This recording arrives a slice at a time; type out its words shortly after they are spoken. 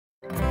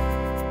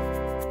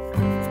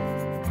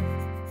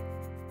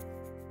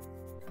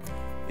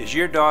Is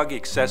your dog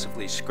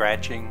excessively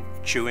scratching,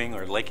 chewing,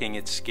 or licking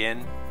its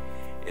skin?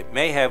 It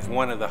may have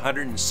one of the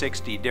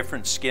 160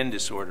 different skin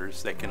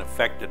disorders that can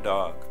affect a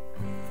dog.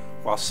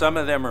 While some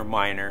of them are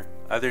minor,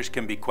 others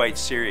can be quite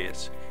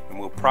serious and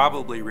will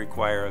probably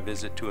require a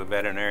visit to a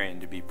veterinarian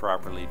to be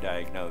properly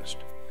diagnosed.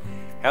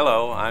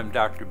 Hello, I'm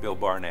Dr. Bill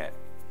Barnett.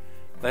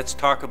 Let's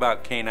talk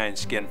about canine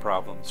skin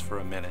problems for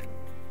a minute.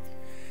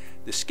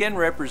 The skin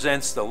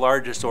represents the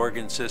largest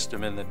organ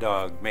system in the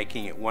dog,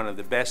 making it one of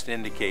the best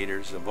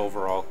indicators of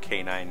overall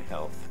canine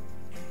health.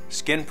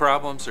 Skin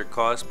problems are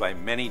caused by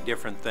many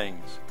different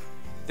things.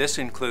 This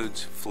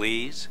includes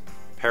fleas,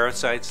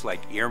 parasites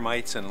like ear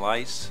mites and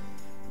lice,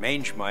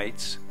 mange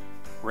mites,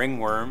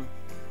 ringworm,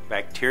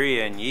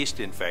 bacteria and yeast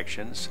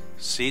infections,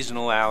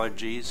 seasonal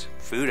allergies,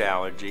 food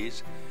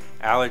allergies,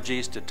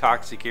 allergies to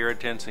toxic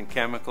irritants and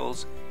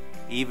chemicals,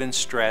 even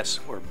stress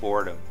or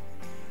boredom.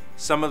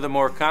 Some of the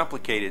more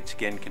complicated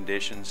skin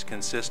conditions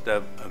consist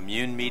of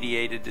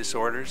immune-mediated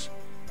disorders,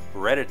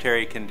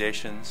 hereditary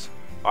conditions,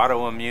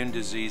 autoimmune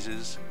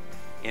diseases,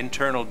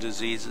 internal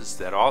diseases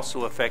that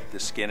also affect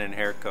the skin and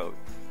hair coat.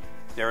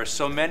 There are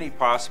so many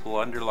possible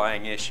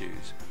underlying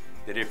issues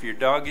that if your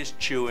dog is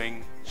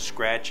chewing,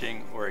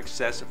 scratching, or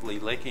excessively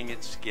licking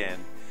its skin,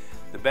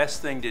 the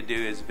best thing to do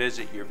is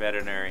visit your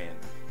veterinarian.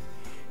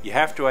 You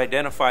have to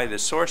identify the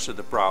source of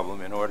the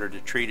problem in order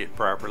to treat it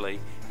properly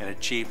and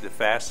achieve the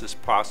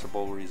fastest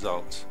possible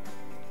results.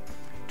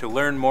 To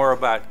learn more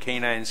about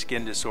canine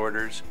skin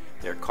disorders,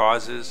 their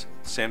causes,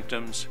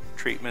 symptoms,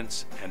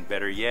 treatments, and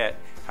better yet,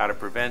 how to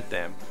prevent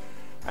them,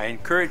 I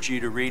encourage you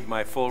to read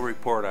my full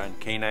report on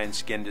canine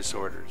skin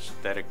disorders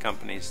that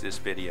accompanies this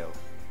video.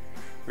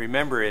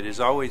 Remember, it is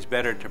always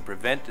better to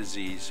prevent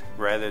disease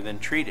rather than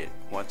treat it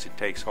once it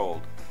takes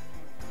hold.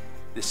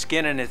 The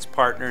skin and its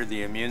partner,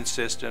 the immune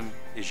system,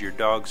 is your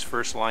dog's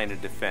first line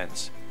of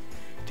defense.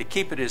 To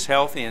keep it as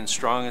healthy and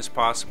strong as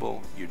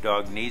possible, your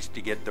dog needs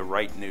to get the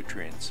right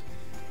nutrients.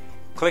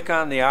 Click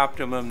on the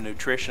Optimum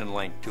Nutrition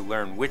link to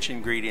learn which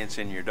ingredients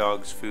in your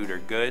dog's food are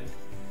good,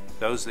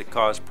 those that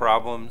cause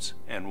problems,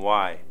 and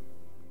why.